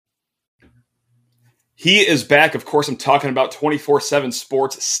He is back. Of course, I'm talking about 24/7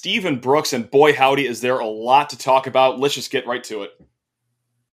 Sports, Stephen Brooks, and boy, howdy, is there a lot to talk about. Let's just get right to it.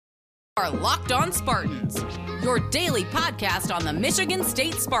 Our Locked On Spartans, your daily podcast on the Michigan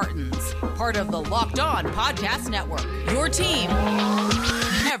State Spartans, part of the Locked On Podcast Network, your team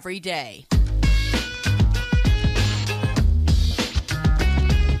every day.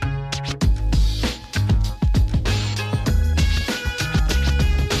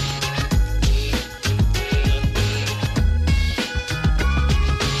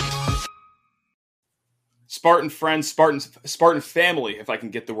 Spartan friends, Spartan family, if I can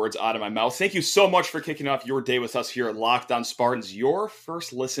get the words out of my mouth. Thank you so much for kicking off your day with us here at Locked On Spartans, your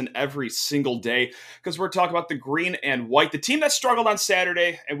first listen every single day, because we're talking about the green and white, the team that struggled on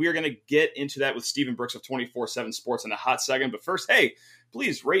Saturday, and we are going to get into that with Stephen Brooks of 24/7 Sports in a hot second. But first, hey,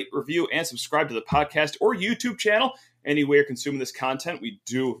 please rate, review, and subscribe to the podcast or YouTube channel. Any way you're consuming this content, we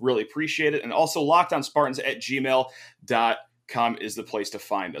do really appreciate it. And also, lockedonspartans@gmail.com is the place to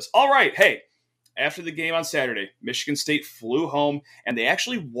find us. All right, hey. After the game on Saturday, Michigan State flew home, and they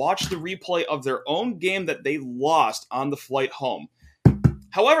actually watched the replay of their own game that they lost on the flight home.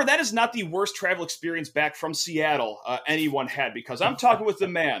 However, that is not the worst travel experience back from Seattle anyone had, because I'm talking with the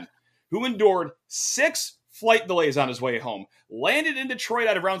man who endured 6 flight delays on his way home, landed in Detroit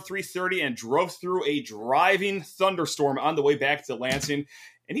at around 3:30, and drove through a driving thunderstorm on the way back to Lansing.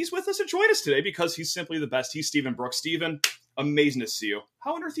 And he's with us and joined us today because he's simply the best. He's Stephen Brooks. Stephen, amazing to see you.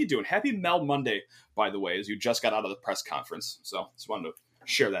 How on earth are you doing? Happy Mel Monday, by the way, as you just got out of the press conference. So just wanted to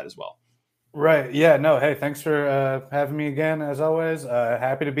share that as well. Right. Yeah. No. Hey, thanks for having me again, as always.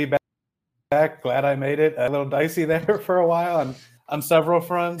 Happy to be back. Glad I made it. A little dicey there for a while on several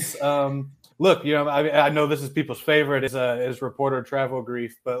fronts. Look, I know this is people's favorite is reporter travel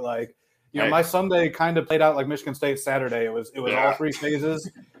grief, but my Sunday kind of played out like Michigan State Saturday. It was all 3 phases.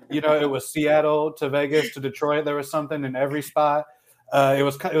 It was Seattle to Vegas to Detroit. There was something in every spot. It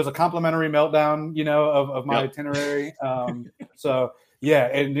was a complimentary meltdown, of my itinerary. So yeah,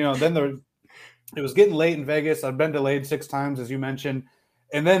 and then it was getting late in Vegas. I've been delayed 6 times, as you mentioned,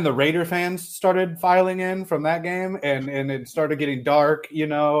 and then the Raider fans started filing in from that game, and it started getting dark,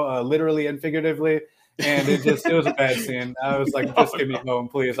 literally and figuratively. And it was a bad scene. I was like, just get me home,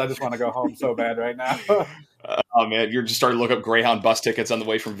 please. I just want to go home so bad right now. Oh, man, you're just starting to look up Greyhound bus tickets on the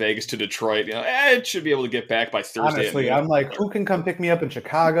way from Vegas to Detroit. It should be able to get back by Thursday. Honestly, I'm like, who can come pick me up in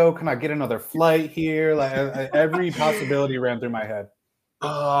Chicago? Can I get another flight here? Every possibility ran through my head.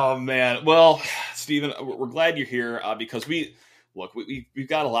 Oh, man. Well, Stephen, we're glad you're here because we've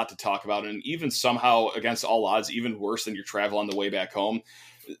got a lot to talk about. And even somehow, against all odds, even worse than your travel on the way back home.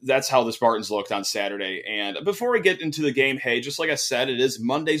 That's how the Spartans looked on Saturday. And before we get into the game, hey, just like I said, it is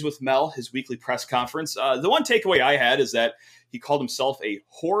Mondays with Mel, his weekly press conference. The one takeaway I had is that he called himself a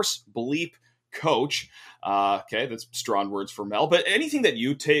horse bleep coach. Okay, that's strong words for Mel. But anything that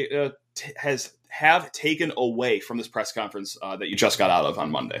you have taken away from this press conference that you just got out of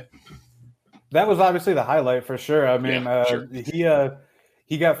on Monday? That was obviously the highlight for sure. I mean, sure.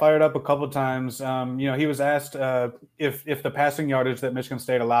 He got fired up a couple of times. He was asked if the passing yardage that Michigan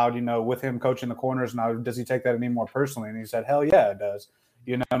State allowed, with him coaching the corners now, does he take that any more personally? And he said, hell yeah, it does.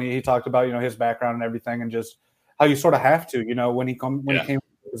 And he talked about, his background and everything and just how you sort of have to, when he came as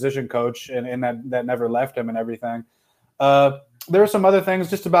position coach and that never left him and everything. There were some other things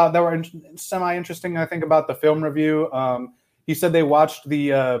just about that were semi-interesting, I think, about the film review. He said they watched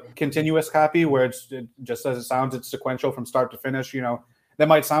the continuous copy where it just as it sounds, it's sequential from start to finish, That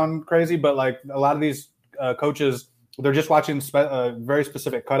might sound crazy, but a lot of these coaches, they're just watching very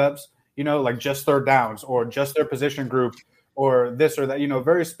specific cut-ups, like just third downs or just their position group or this or that,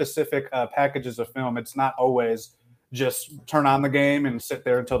 very specific packages of film. It's not always just turn on the game and sit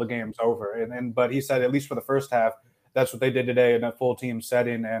there until the game's over. But he said at least for the first half, that's what they did today in a full team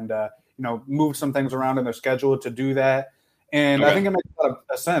setting and, moved some things around in their schedule to do that. And I think it makes a lot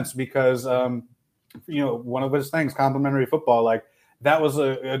of sense because, one of his things, complimentary football, that was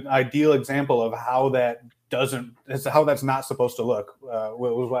an ideal example of how that's not supposed to look.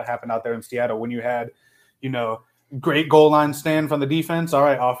 Was what happened out there in Seattle when you had, great goal line stand from the defense. All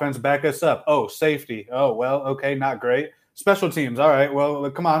right, offense, back us up. Oh, safety. Oh, well, okay, not great. Special teams. All right,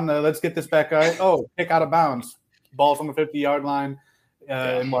 well, come on, let's get this back. All right. Oh, kick out of bounds. Ball from the 50-yard line,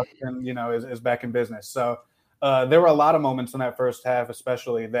 and Washington, is back in business. So there were a lot of moments in that first half,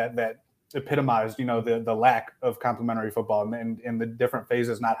 especially that epitomized, the lack of complementary football and the different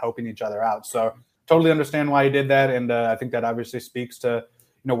phases not helping each other out. So totally understand why he did that. And I think that obviously speaks to,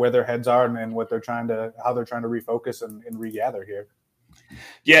 where their heads are and what how they're trying to refocus and regather here.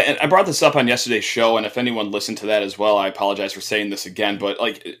 Yeah, and I brought this up on yesterday's show, and if anyone listened to that as well, I apologize for saying this again, but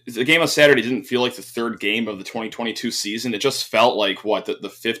like the game on Saturday didn't feel like the third game of the 2022 season. It just felt like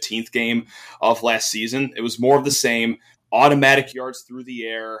the 15th game of last season. It was more of the same, automatic yards through the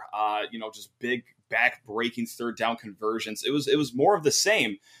air, just big back-breaking third down conversions. It was more of the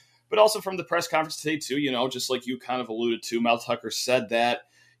same. But also from the press conference today too, just like you kind of alluded to, Mel Tucker said that,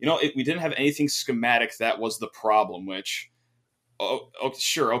 we didn't have anything schematic that was the problem, which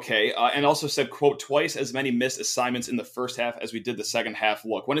sure, okay. And also said, quote, twice as many missed assignments in the first half as we did the second half.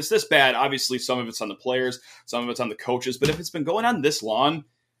 Look, when it's this bad, obviously some of it's on the players, some of it's on the coaches. But if it's been going on this long,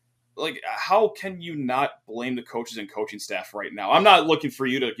 like, how can you not blame the coaches and coaching staff right now? I'm not looking for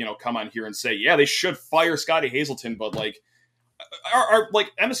you to, come on here and say, yeah, they should fire Scotty Hazelton. But, like, are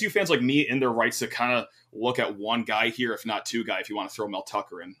like MSU fans like me in their rights to kind of look at one guy here, if not two guys, if you want to throw Mel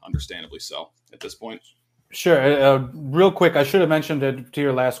Tucker in, understandably so at this point? Sure. Real quick, I should have mentioned it to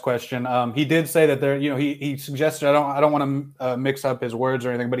your last question. He did say that there, he suggested, I don't want to mix up his words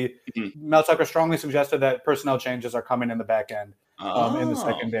or anything, but Mel Tucker strongly suggested that personnel changes are coming in the back end in the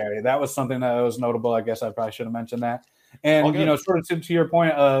secondary. That was something that was notable. I guess I probably should have mentioned that. And, sort of to your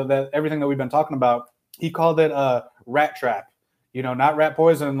point, that everything that we've been talking about, he called it rat trap, not rat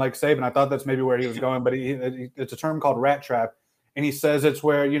poison like Saban. I thought that's maybe where he was going, but it's a term called rat trap. And he says it's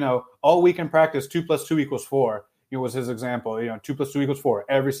where, all week in practice, 2 + 2 = 4. Was his example. 2 + 2 = 4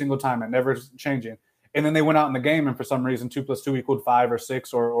 every single time, and never changing. And then they went out in the game, and for some reason, 2 + 2 = 5 or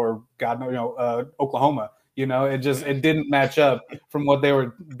 6 or God knows, Oklahoma. It didn't match up from what they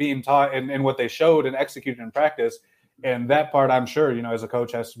were being taught and what they showed and executed in practice. And that part, I'm sure, as a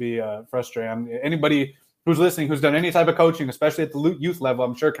coach, has to be frustrating. Anybody who's listening, who's done any type of coaching, especially at the youth level,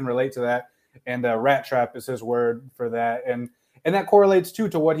 I'm sure can relate to that. And rat trap is his word for that. And that correlates, too,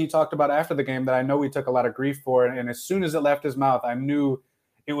 to what he talked about after the game that I know we took a lot of grief for. And as soon as it left his mouth, I knew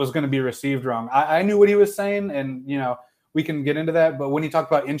it was going to be received wrong. I knew what he was saying, and, we can get into that. But when he talked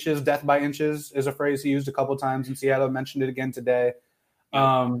about inches, death by inches is a phrase he used a couple times in Seattle. Mentioned it again today.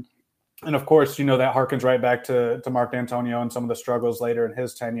 And, of course, that harkens right back to Mark D'Antonio and some of the struggles later in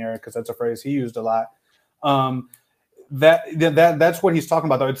his tenure, because that's a phrase he used a lot. That's what he's talking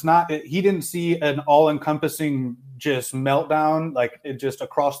about, though. It's not. He didn't see an all-encompassing just meltdown, like it just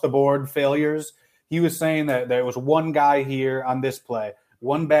across the board failures. He was saying that there was one guy here on this play,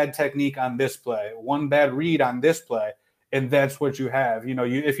 one bad technique on this play, one bad read on this play, and that's what you have.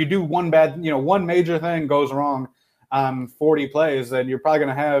 If you do one bad, one major thing goes wrong on 40 plays, then you're probably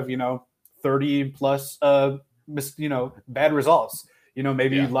going to have 30 plus bad results.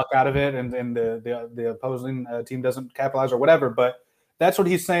 Maybe you luck out of it and the opposing team doesn't capitalize or whatever. But that's what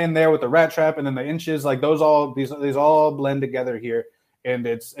he's saying there with the rat trap and then the inches. Like these all blend together here. And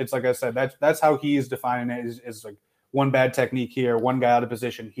it's like I said, that's how he's defining it is like one bad technique here, one guy out of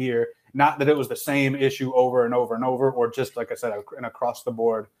position here. Not that it was the same issue over and over and over, or just like I said, an across the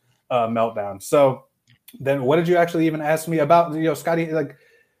board meltdown. So then what did you actually even ask me about, Scotty? Like,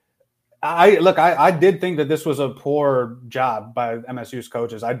 I did think that this was a poor job by MSU's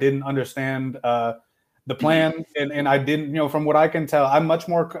coaches. I didn't understand the plan, and I didn't, from what I can tell, I'm much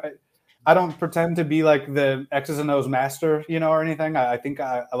more. I don't pretend to be like the X's and O's master, or anything. I think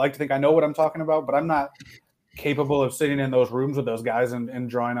I like to think I know what I'm talking about, but I'm not capable of sitting in those rooms with those guys and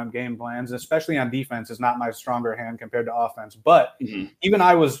drawing up game plans, especially on defense. Is not my stronger hand compared to offense. But even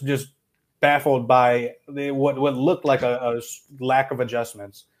I was just baffled by what looked like a lack of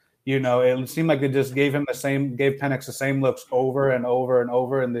adjustments. It seemed like they just gave Penix the same looks over and over and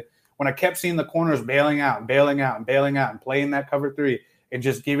over. And when I kept seeing the corners bailing out, and playing that cover 3 and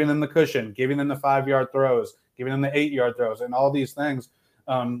just giving them the cushion, giving them the 5-yard throws, giving them the 8-yard throws, and all these things,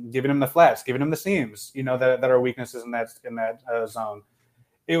 giving them the flats, giving them the seams, that are weaknesses in that zone.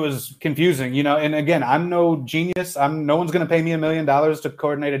 It was confusing, And again, I'm no genius. No one's going to pay me $1 million to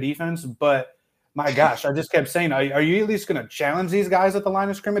coordinate a defense, but my gosh, I just kept saying, are you at least going to challenge these guys at the line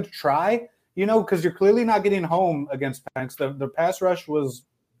of scrimmage? Try, because you're clearly not getting home against Penix. The pass rush was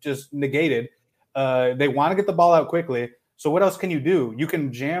just negated. They want to get the ball out quickly. So what else can you do? You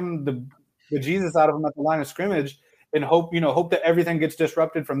can jam the Jesus out of them at the line of scrimmage and hope that everything gets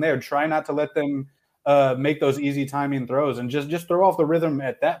disrupted from there. Try not to let them make those easy timing throws and just throw off the rhythm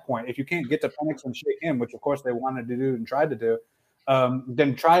at that point. If you can't get to Penix and shake him, which of course they wanted to do and tried to do,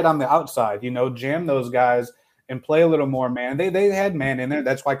 then try it on the outside, jam those guys and play a little more man. They had man in there.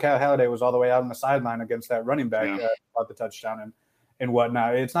 That's why Cal Halliday was all the way out on the sideline against that running back about the touchdown and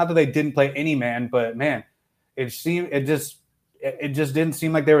whatnot. It's not that they didn't play any man, but man, it just didn't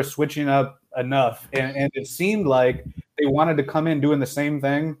seem like they were switching up enough. And it seemed like they wanted to come in doing the same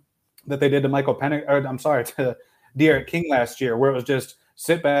thing that they did to Michael Penix, or I'm sorry, to De'Aaron King last year, where it was just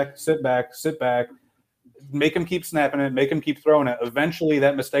sit back, make him keep snapping it, make him keep throwing it. Eventually,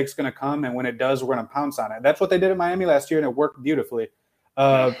 that mistake's going to come, and when it does, we're going to pounce on it. That's what they did in Miami last year, and it worked beautifully.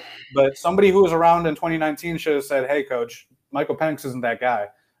 But somebody who was around in 2019 should have said, "Hey, coach, Michael Penix isn't that guy.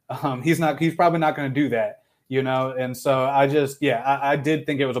 He's probably not going to do that." And so I did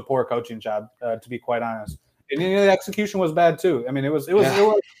think it was a poor coaching job, to be quite honest. And the execution was bad too. I mean, there was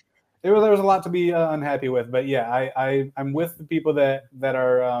a lot to be unhappy with. But yeah, I'm with the people that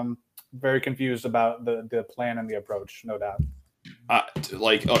are very confused about the plan and the approach, no doubt.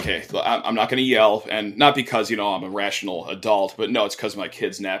 Okay, I'm not going to yell, and not because I'm a rational adult, but no, it's because my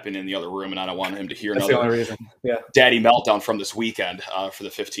kid's napping in the other room, and I don't want him to hear That's another the only reason. Yeah. daddy meltdown from this weekend for the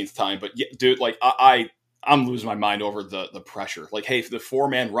 15th time. But yeah, dude, I'm losing my mind over the pressure. Hey, for the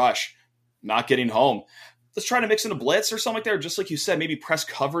 4-man rush, not getting home, let's try to mix in a blitz or something like that. Or just like you said, maybe press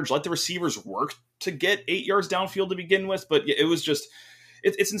coverage, let the receivers work to get 8 yards downfield to begin with. But it was just,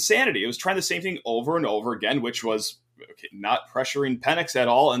 it's insanity. It was trying the same thing over and over again, which was not pressuring Penix at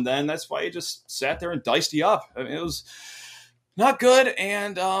all. And then that's why he just sat there and diced you up. I mean, it was not good.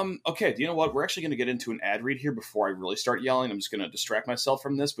 And, okay, you know what? We're actually going to get into an ad read here before I really start yelling. I'm just going to distract myself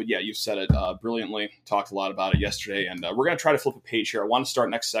from this. But yeah, you've said it brilliantly. Talked a lot about it yesterday. And we're going to try to flip a page here. I want to start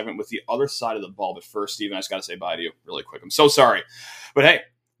next segment with the other side of the ball. But first, Steven, I just got to say bye to you really quick. I'm so sorry. But hey,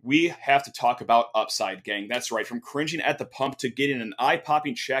 we have to talk about Upside, gang. That's right. From cringing at the pump to getting an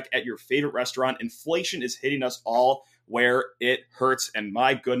eye-popping check at your favorite restaurant, inflation is hitting us all where it hurts. And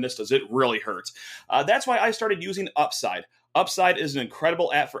my goodness, does it really hurt. That's why I started using Upside. Upside is an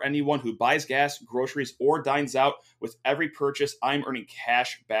incredible app for anyone who buys gas, groceries, or dines out. With every purchase, I'm earning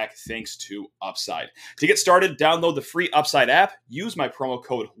cash back thanks to Upside. To get started, download the free Upside app, use my promo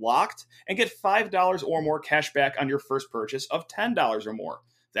code LOCKED, and get $5 or more cash back on your first purchase of $10 or more.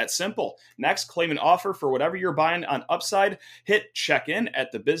 That's simple. Next, claim an offer for whatever you're buying on Upside. Hit check in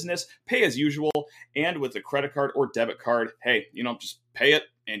at the business, pay as usual, and with a credit card or debit card, hey, just pay it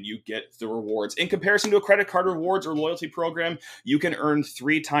and you get the rewards. In comparison to a credit card rewards or loyalty program, you can earn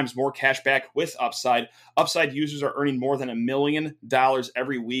 3 times more cash back with Upside. Upside users are earning more than $1 million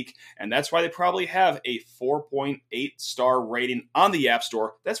every week, and that's why they probably have a 4.8 star rating on the App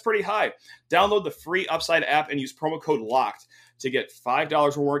Store. That's pretty high. Download the free Upside app and use promo code LOCKED to get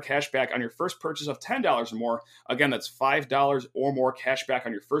 $5 or more cash back on your first purchase of $10 or more. Again, that's $5 or more cash back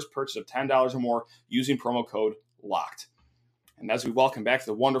on your first purchase of $10 or more using promo code LOCKED. And as we welcome back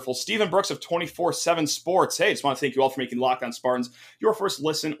the wonderful Stephen Brooks of 24/7 Sports. Hey, just want to thank you all for making Locked On Spartans your first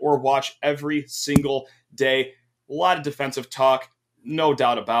listen or watch every single day. A lot of defensive talk, no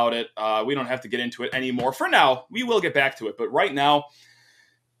doubt about it. We don't have to get into it anymore. For now, we will get back to it. But right now,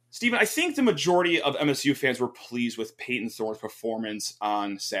 Stephen, I think the majority of MSU fans were pleased with Peyton Thorne's performance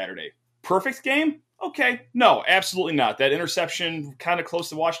on Saturday. Perfect game? Okay. No, absolutely not. That interception kind of close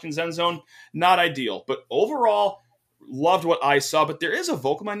to Washington's end zone, not ideal. But overall, loved what I saw. But there is a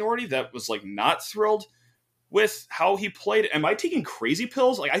vocal minority that was not thrilled with how he played. Am I taking crazy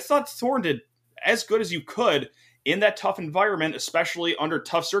pills? I thought Thorne did as good as you could in that tough environment, especially under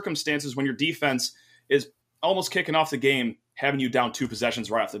tough circumstances when your defense is almost kicking off the game, having you down 2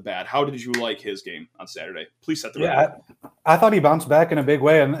 possessions right off the bat. How did you like his game on Saturday? Please set the record. I thought he bounced back in a big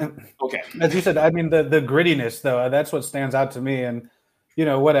way. And okay, as you said, I mean, the grittiness, though, that's what stands out to me. And,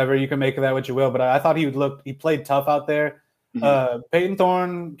 whatever, you can make of that what you will. But I thought he played tough out there. Mm-hmm. Peyton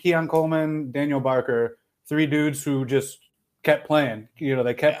Thorne, Keon Coleman, Daniel Barker, 3 dudes who just kept playing.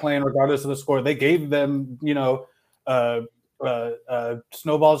 They kept playing regardless of the score. They gave them,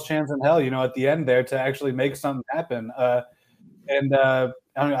 snowball's chance in hell, at the end there to actually make something happen. I think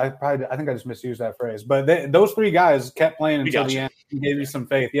I just misused that phrase, but those 3 guys kept playing until the end. He gave you some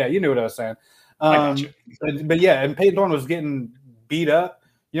faith. Yeah, you knew what I was saying. But yeah, and Peyton Thorne was getting beat up.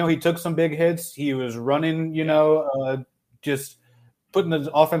 He took some big hits. He was running, just putting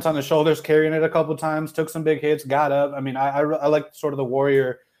the offense on his shoulders, carrying it a couple times, took some big hits, got up. I mean, I like sort of the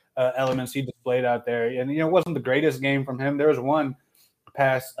warrior elements he displayed out there. And, it wasn't the greatest game from him. There was one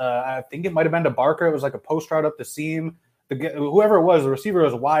pass, I think it might have been to Barker. It was like a post route up the seam. Whoever it was, the receiver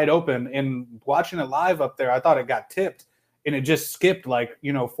was wide open. And watching it live up there, I thought it got tipped. And it just skipped 4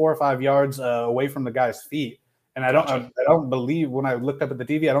 or 5 yards away from the guy's feet. And I don't believe when I looked up at the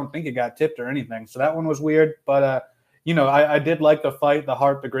TV, I don't think it got tipped or anything. So that one was weird. But, I did like the fight, the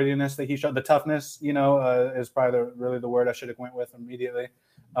heart, the grittiness that he showed, the toughness, is probably really the word I should have went with immediately.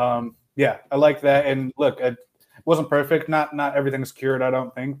 I like that. And look, it wasn't perfect. Not everything's cured, I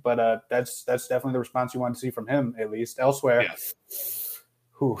don't think. But that's definitely the response you want to see from him, at least. Elsewhere,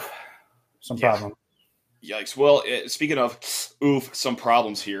 some problem. Yikes. Well, speaking of Some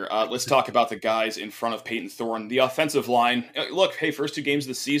problems here. Let's talk about the guys in front of Peyton Thorne. The offensive line. Look, hey, first 2 games of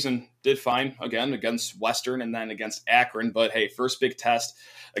the season did fine, again, against Western and then against Akron. But, hey, first big test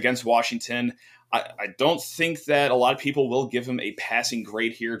against Washington. I don't think that a lot of people will give him a passing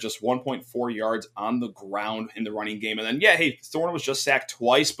grade here, just 1.4 yards on the ground in the running game. And then, yeah, hey, Thorne was just sacked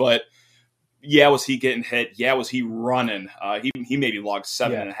twice, but yeah, was he getting hit? Yeah, was he running? He maybe logged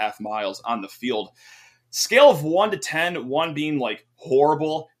 7.5 miles on the field. Scale of 1 to 10, 1 being like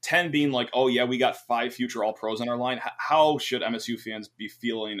horrible, 10 being like, oh yeah, we got 5 future All-Pros on our line. How should MSU fans be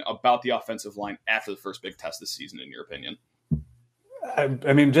feeling about the offensive line after the first big test this season, in your opinion?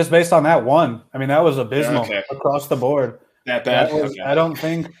 I mean, just based on that one, I mean, that was abysmal across the board. That bad? I don't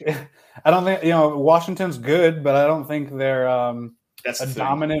think, Washington's good, but I don't think they're that's a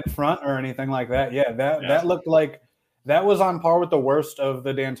dominant front or anything like that. Yeah, that looked like that was on par with the worst of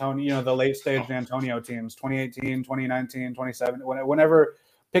the D'Antonio, the late stage D'Antonio teams, 2018, 2019, 2017, whenever,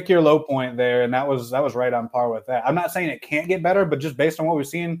 pick your low point there. And that was right on par with that. I'm not saying it can't get better, but just based on what we've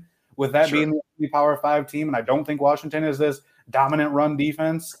seen with that being the Power 5 team, and I don't think Washington is this dominant run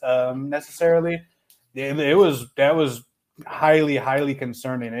defense necessarily. That was highly, highly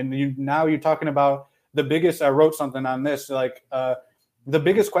concerning. And now you're talking about the biggest. I wrote something on this, the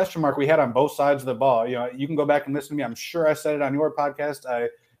biggest question mark we had on both sides of the ball. You can go back and listen to me. I'm sure I said it on your podcast. I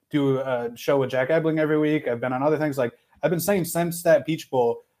do a show with Jack Ebling every week. I've been on other things. Like I've been saying since that Peach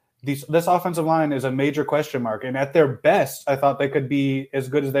Bowl, this offensive line is a major question mark. And at their best, I thought they could be as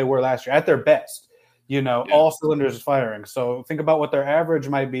good as they were last year. At their best, all cylinders firing. So think about what their average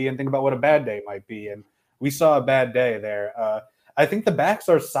might be and think about what a bad day might be. And we saw a bad day there. I think the backs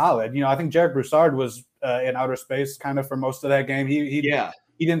are solid. I think Jarek Broussard was in outer space kind of for most of that game. He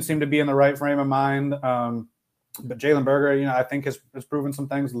didn't seem to be in the right frame of mind. But Jalen Berger, I think has proven some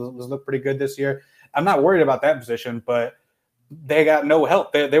things. Has looked pretty good this year. I'm not worried about that position, but they got no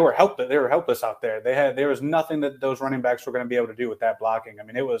help. They were helpless. They were helpless out there. There was nothing that those running backs were going to be able to do with that blocking. I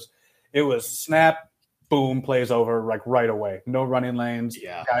mean, it was snap, boom, plays over like right away. No running lanes.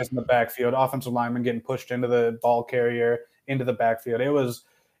 Yeah. Guys in the backfield. Offensive linemen getting pushed into the ball carrier, into the backfield. It was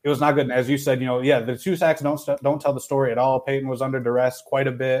not good. And as you said, the 2 sacks don't tell the story at all. Peyton was under duress quite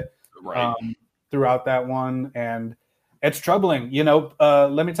a bit throughout that one, and it's troubling.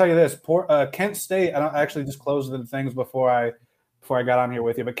 Let me tell you this: Kent State. I actually just closed the things before I got on here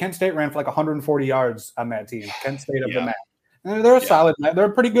with you, but Kent State ran for like 140 yards on that team. Kent State of the MAC. And they're a solid. They're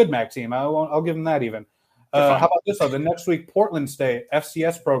a pretty good MAC team. I'll give them that even. How about this? The next week, Portland State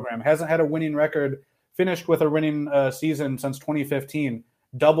FCS program hasn't had a winning record. Finished with a winning season since 2015,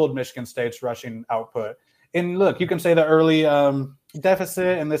 doubled Michigan State's rushing output. And look, you can say the early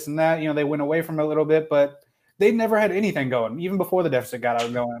deficit and this and that, they went away from it a little bit, but they never had anything going, even before the deficit got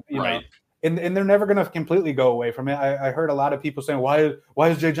out going. You know? And they're never going to completely go away from it. I heard a lot of people saying, why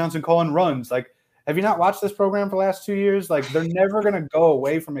is Jay Johnson calling runs? Like, have you not watched this program for the last 2 years? Like, they're never going to go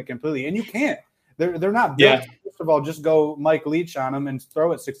away from it completely. And you can't. They're not built to, first of all, just go Mike Leach on them and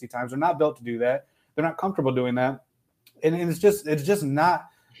throw it 60 times. They're not built to do that. They're not comfortable doing that. And it's just not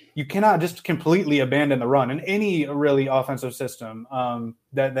 – you cannot just completely abandon the run in any really offensive system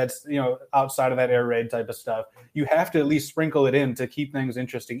that's outside of that air raid type of stuff. You have to at least sprinkle it in to keep things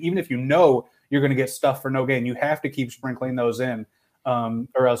interesting. Even if you're going to get stuff for no gain, you have to keep sprinkling those in,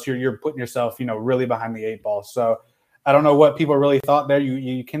 or else you're putting yourself really behind the 8 ball. So I don't know what people really thought there.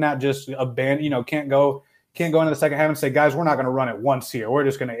 You cannot just abandon. Can't go into the second half and say, guys, we're not going to run it once here. We're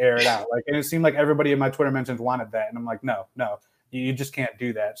just going to air it out. And it seemed like everybody in my Twitter mentions wanted that. And I'm like, no, you just can't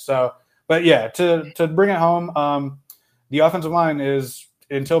do that. So, but yeah, to bring it home, the offensive line is,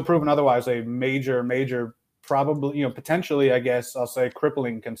 until proven otherwise, a major, probably, potentially, I guess I'll say,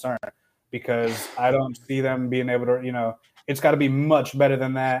 crippling concern, because I don't see them being able to, it's got to be much better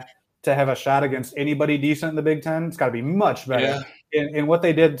than that to have a shot against anybody decent in the Big Ten. It's got to be much better. Yeah. In what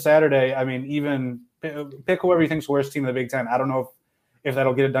they did Saturday, I mean, even pick whoever you think's the worst team in the Big Ten. I don't know if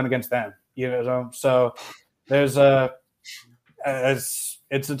that'll get it done against them. So there's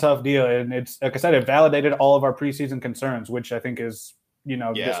it's a tough deal, and it's, like I said, it validated all of our preseason concerns, which I think is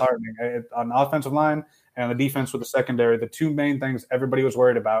disheartening on the offensive line and the defense with the secondary. The two main things everybody was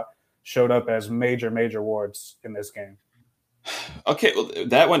worried about showed up as major warts in this game. Okay, well,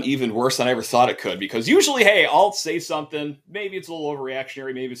 that went even worse than I ever thought it could, because usually, hey, I'll say something, maybe it's a little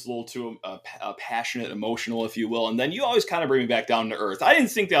overreactionary, maybe it's a little too passionate, emotional, if you will, and then you always kind of bring me back down to earth. I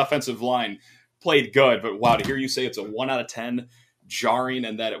didn't think the offensive line played good, but wow, to hear you say it's a 1 out of 10 jarring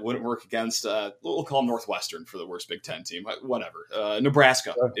and that it wouldn't work against, we'll call them Northwestern for the worst Big Ten team, whatever,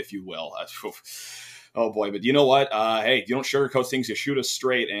 Nebraska, if you will. Oh boy, but you know what? Hey, you don't sugarcoat things, you shoot us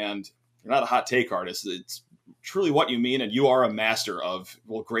straight, and you're not a hot take artist. It's truly what you mean, and you are a master of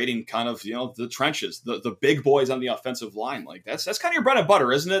grading kind of the trenches, the big boys on the offensive line. Like that's kind of your bread and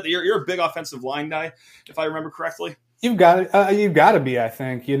butter, isn't it? You're a big offensive line guy, if I remember correctly. You've got to be, I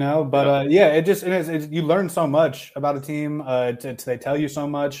think, but it just you learn so much about a team. They tell you so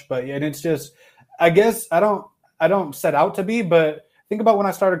much, and it's just, I guess I don't set out to be, but think about when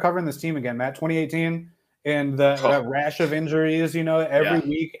I started covering this team again, Matt, 2018, and that rash of injuries. Every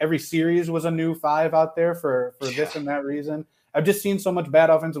week, every series was a new 5 out there for this and that reason. I've just seen so much bad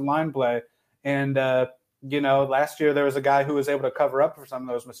offensive line play, and last year there was a guy who was able to cover up for some of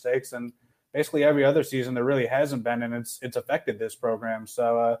those mistakes, and basically every other season there really hasn't been, and it's affected this program.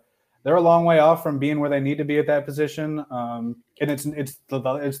 So they're a long way off from being where they need to be at that position, and it's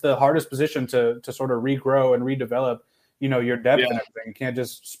the hardest position to sort of regrow and redevelop. Your depth and everything. You can't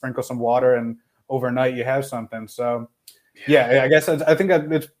just sprinkle some water and overnight you have something. So I guess I think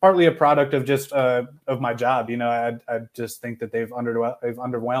it's partly a product of just of my job. I just think that they've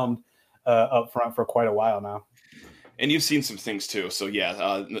underwhelmed up front for quite a while now. And you've seen some things too. So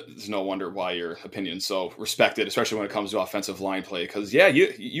there's no wonder why your opinion's so respected, especially when it comes to offensive line play. Because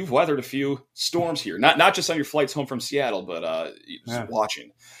you've weathered a few storms here, not just on your flights home from Seattle, but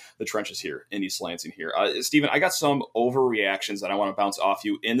watching the trenches here in East Lansing here. Steven, I got some overreactions that I want to bounce off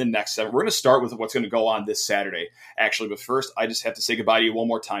you in the next 7. We're going to start with what's going to go on this Saturday, actually. But first, I just have to say goodbye to you one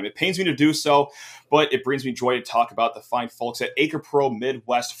more time. It pains me to do so, but it brings me joy to talk about the fine folks at Acre Pro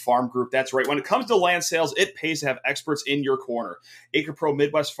Midwest Farm Group. That's right. When it comes to land sales, it pays to have experts in your corner. Acre Pro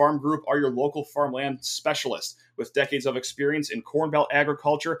Midwest Farm Group are your local farmland specialists. With decades of experience in Corn Belt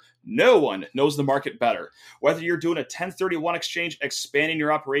agriculture, no one knows the market better. Whether you're doing a 1031 exchange, expanding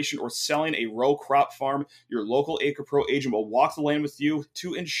your operation, or selling a row crop farm, your local Acre Pro agent will walk the land with you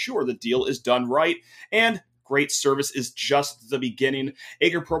to ensure the deal is done right. And great service is just the beginning.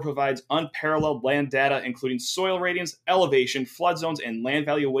 Acre Pro provides unparalleled land data, including soil ratings, elevation, flood zones, and land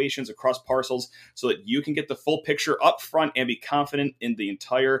valuations across parcels so that you can get the full picture up front and be confident in the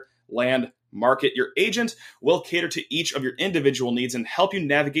entire land market. Your agent will cater to each of your individual needs and help you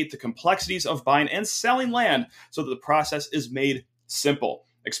navigate the complexities of buying and selling land so that the process is made simple.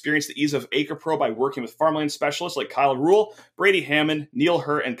 Experience the ease of Acre Pro by working with farmland specialists like Kyle Rule, Brady Hammond, Neil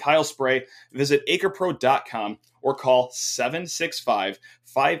Hurt, and Kyle Spray. Visit acrepro.com or call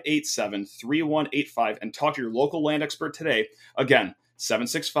 765-587-3185 and talk to your local land expert today. Again,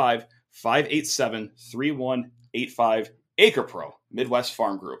 765-587-3185. Acre Pro, Midwest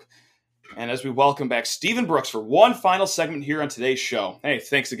Farm Group. And as we welcome back Steven Brooks for one final segment here on today's show. Hey,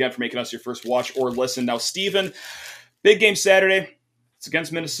 thanks again for making us your first watch or listen. Now, Steven, big game Saturday. It's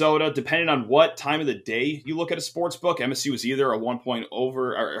against Minnesota. Depending on what time of the day you look at a sports book, MSU is either a 1-point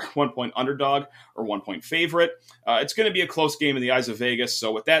over or 1-point underdog or 1-point favorite. It's going to be a close game in the eyes of Vegas.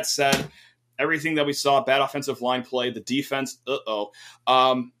 So with that said, everything that we saw, bad offensive line play, the defense, it's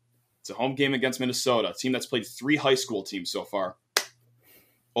a home game against Minnesota, a team that's played 3 high school teams so far.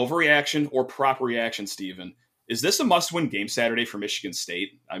 Overreaction or proper reaction, Steven? Is this a must-win game Saturday for Michigan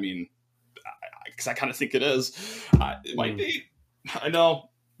State? I mean, because I kind of think it is. It might be. I know.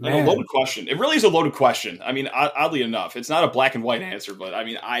 A loaded question. It really is a loaded question. I mean, oddly enough, it's not a black and white answer, but I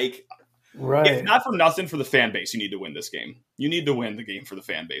mean, if not for nothing, for the fan base, you need to win this game. You need to win the game for the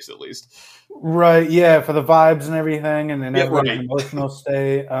fan base, at least. Right, yeah, for the vibes and everything, and then everybody's emotional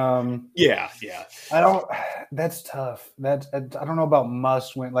state. That's tough. I don't know about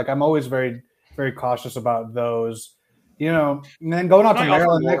must win. Like, I'm always very, very cautious about those. And then going out to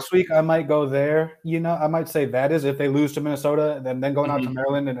Maryland next week, I might go there. I might say that is if they lose to Minnesota, then going out to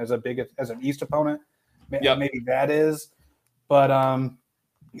Maryland and as an East opponent, maybe that is. But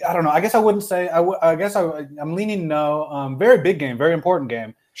I don't know. I guess I wouldn't say. I'm leaning no. Very big game, very important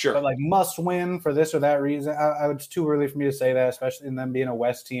game. Sure. But like must win for this or that reason. It's too early for me to say that, especially in them being a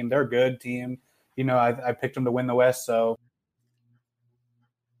West team. They're a good team. I picked them to win the West, so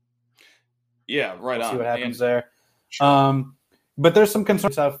yeah, right on. See what happens there. Sure. But there's some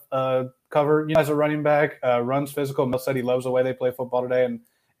concern stuff covered. As a running back, runs physical. Mel said he loves the way they play football today,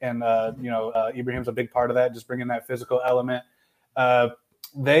 and Ibrahim's a big part of that, just bringing that physical element.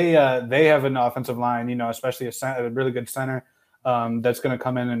 They have an offensive line, especially a really good center that's going to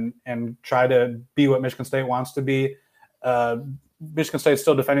come in and try to be what Michigan State wants to be. Michigan State's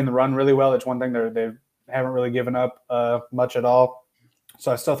still defending the run really well. It's one thing they haven't really given up much at all.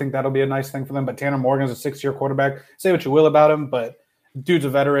 So I still think that'll be a nice thing for them. But Tanner Morgan's a 6-year quarterback. Say what you will about him, but dude's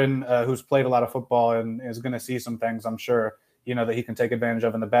a veteran who's played a lot of football and is going to see some things, I'm sure, that he can take advantage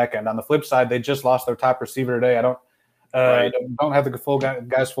of in the back end. On the flip side, they just lost their top receiver today. Right. Don't have the full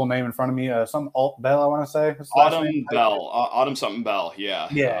guy's full name in front of me. Some Alt Bell, I want to say. Autumn Bell. Autumn something Bell. Yeah.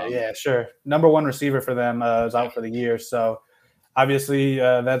 Yeah, sure. Number one receiver for them is out for the year. So obviously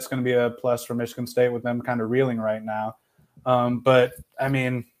that's going to be a plus for Michigan State with them kind of reeling right now. But, I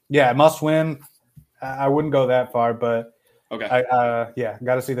mean, yeah, must win. I wouldn't go that far, but okay.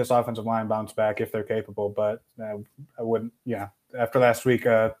 Got to see this offensive line bounce back if they're capable. But I wouldn't, after last week,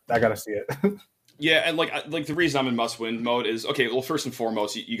 I got to see it. Yeah, and like the reason I'm in must-win mode is, okay, well, first and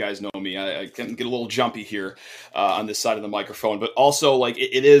foremost, you guys know me. I can get a little jumpy here on this side of the microphone, but also, like,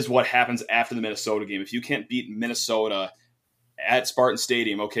 it is what happens after the Minnesota game. If you can't beat Minnesota at Spartan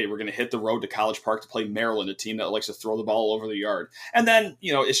Stadium, okay, we're going to hit the road to College Park to play Maryland, a team that likes to throw the ball all over the yard. And then,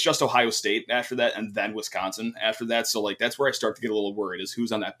 it's just Ohio State after that, and then Wisconsin after that. So, like, that's where I start to get a little worried, is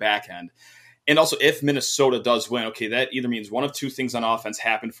who's on that back end. And also, if Minnesota does win, okay, that either means one of two things on offense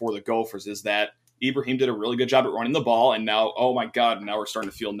happen for the Gophers, is that Ibrahim did a really good job at running the ball, and now, oh my God, now we're starting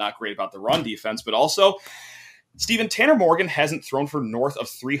to feel not great about the run defense. But also, Steven, Tanner Morgan hasn't thrown for north of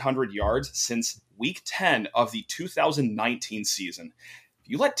 300 yards since week 10 of the 2019 season. If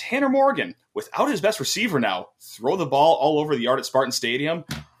you let Tanner Morgan, without his best receiver now, throw the ball all over the yard at Spartan Stadium,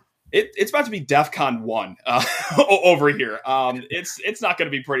 it's about to be DEFCON 1 over here. It's not going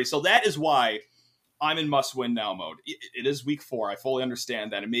to be pretty. So that is why I'm in must-win now mode. It is week 4. I fully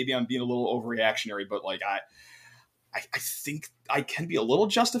understand that, and maybe I'm being a little overreactionary, but like I think I can be a little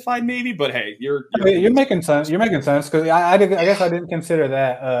justified, maybe. But hey, you're making sense. You're making sense because I guess I didn't consider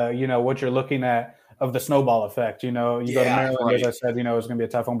that. What you're looking at of the snowball effect. You go to Maryland, right. As I said, it's going to be a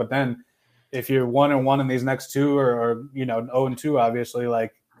tough one. But then if you're 1-1 in these next two, or 0-2, obviously,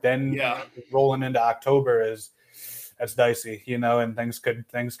 like then rolling into October that's dicey, and things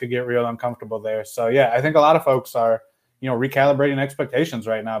could get real uncomfortable there. So yeah, I think a lot of folks are, recalibrating expectations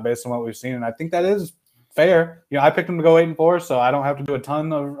right now based on what we've seen, and I think that is fair. I picked them to go 8-4, so I don't have to do a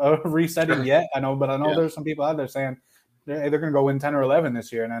ton of resetting yet. I know there's some people out there saying they're going to go win 10 or 11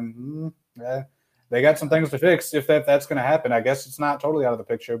 this year, and then they got some things to fix if that's going to happen. I guess it's not totally out of the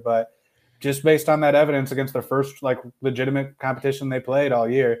picture, but just based on that evidence against their first legitimate competition they played all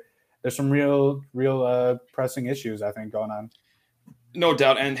year, there's some real pressing issues, I think, going on. No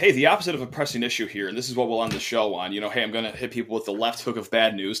doubt. And hey, the opposite of a pressing issue here, and this is what we'll end the show on, hey, I'm going to hit people with the left hook of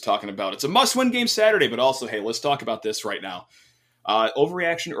bad news, talking about it's a must-win game Saturday, but also, hey, let's talk about this right now.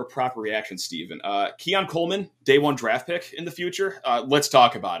 Overreaction or proper reaction, Steven? Keon Coleman, day 1 draft pick in the future? Let's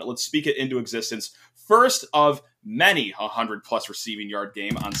talk about it. Let's speak it into existence. First of many 100-plus receiving yard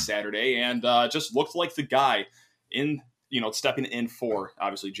game on Saturday, and just looked like the guy in stepping in for,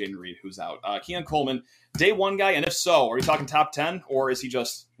 obviously, Jayden Reed, who's out. Keon Coleman, day 1 guy, and if so, are you talking top 10, or is he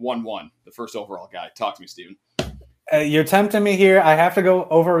just 1-1, the first overall guy? Talk to me, Steven. You're tempting me here. I have to go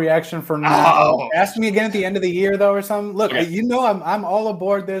overreaction for now. Oh. Ask me again at the end of the year, though, or something. Look, okay. I'm all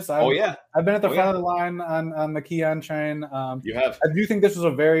aboard this. I've been at the front of the line on the Keon train. You have. I do think this was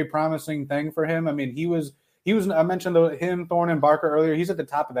a very promising thing for him. I mean, he was. I mentioned him, Thorne, and Barker earlier. He's at the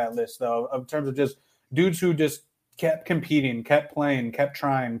top of that list, though, in terms of just dudes who just kept competing, kept playing, kept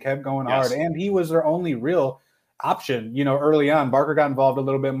trying, kept going hard. And he was their only real option, early on. Barker got involved a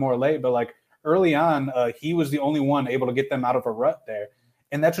little bit more late, but early on, he was the only one able to get them out of a rut there.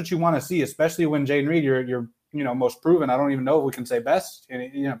 And that's what you want to see, especially when Jayden Reed, you're most proven. I don't even know if we can say best.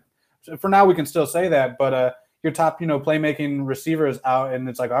 For now we can still say that, but your top, playmaking receiver is out, and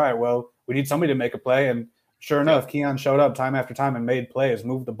it's like, all right, well, we need somebody to make a play. And sure enough, Keon showed up time after time and made plays,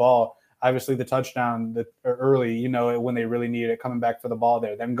 moved the ball. Obviously, the touchdown early, when they really needed it, coming back for the ball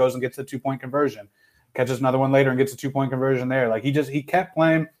there. Then goes and gets the 2-point conversion. Catches another one later and gets a 2-point conversion there. He kept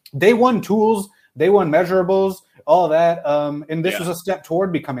playing. Day 1 tools, day 1 measurables, all that. And this was a step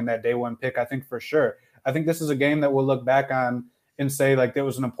toward becoming that day 1 pick, I think, for sure. I think this is a game that we'll look back on and say, there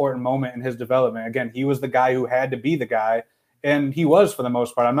was an important moment in his development. Again, he was the guy who had to be the guy, and he was for the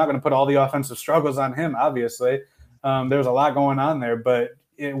most part. I'm not going to put all the offensive struggles on him, obviously. There's a lot going on there, but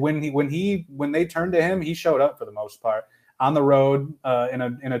when they turned to him, he showed up for the most part on the road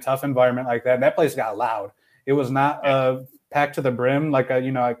in a tough environment like that. And that place got loud. It was not packed to the brim I think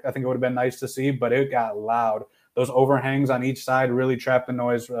it would have been nice to see, but it got loud. Those overhangs on each side really trapped the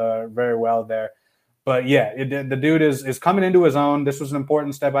noise very well there. But yeah, the dude is coming into his own. This was an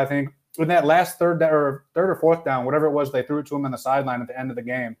important step, I think. In that last third or fourth down, whatever it was, they threw it to him on the sideline at the end of the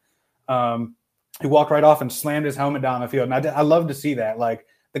game. He walked right off and slammed his helmet down the field. And I love to see that.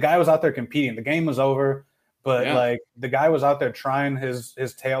 The guy was out there competing. The game was over, but the guy was out there trying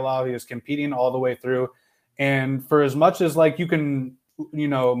his tail off. He was competing all the way through. And for as much as you can,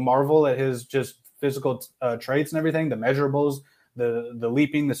 marvel at his just physical traits and everything, the measurables, the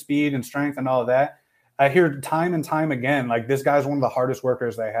leaping, the speed and strength and all of that, I hear time and time again, like this guy's one of the hardest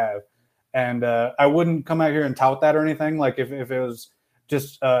workers they have. And I wouldn't come out here and tout that or anything, like if it was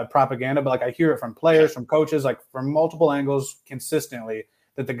just propaganda, but like I hear it from players, from coaches, like from multiple angles consistently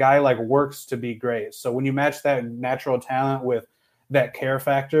that the guy like works to be great. So when you match that natural talent with that care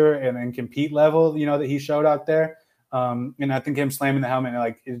factor and then compete level, you know, that he showed out there, and I think him slamming the helmet,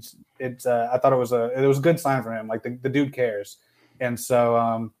 like it's I thought it was a good sign for him. Like the dude cares. And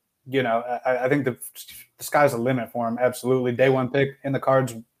so, you know, I think the sky's the limit for him. Absolutely. Day one pick in the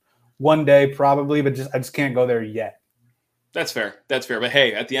cards one day probably, but I just can't go there yet. That's fair. That's fair. But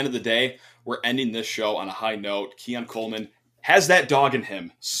hey, at the end of the day, we're ending this show on a high note. Keon Coleman has that dog in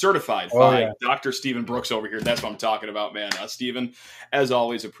him, certified by Dr. Stephen Brooks over here. That's what I'm talking about, man. Stephen, as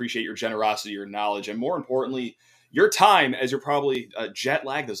always, appreciate your generosity, your knowledge, and more importantly, your time, as you're probably jet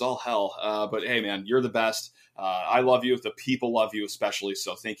lagged as all hell. But hey, man, you're the best. I love you. The people love you especially.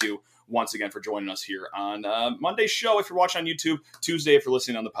 So thank you once again for joining us here on Monday's show if you're watching on YouTube, Tuesday if you're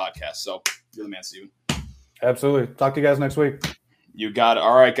listening on the podcast. So you're the man, Stephen. Absolutely. Talk to you guys next week. You got it.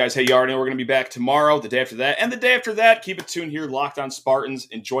 All right, guys. Hey, you already know we're going to be back tomorrow, the day after that, and the day after that. Keep it tuned here, Locked On Spartans.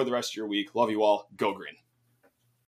 Enjoy the rest of your week. Love you all. Go Green.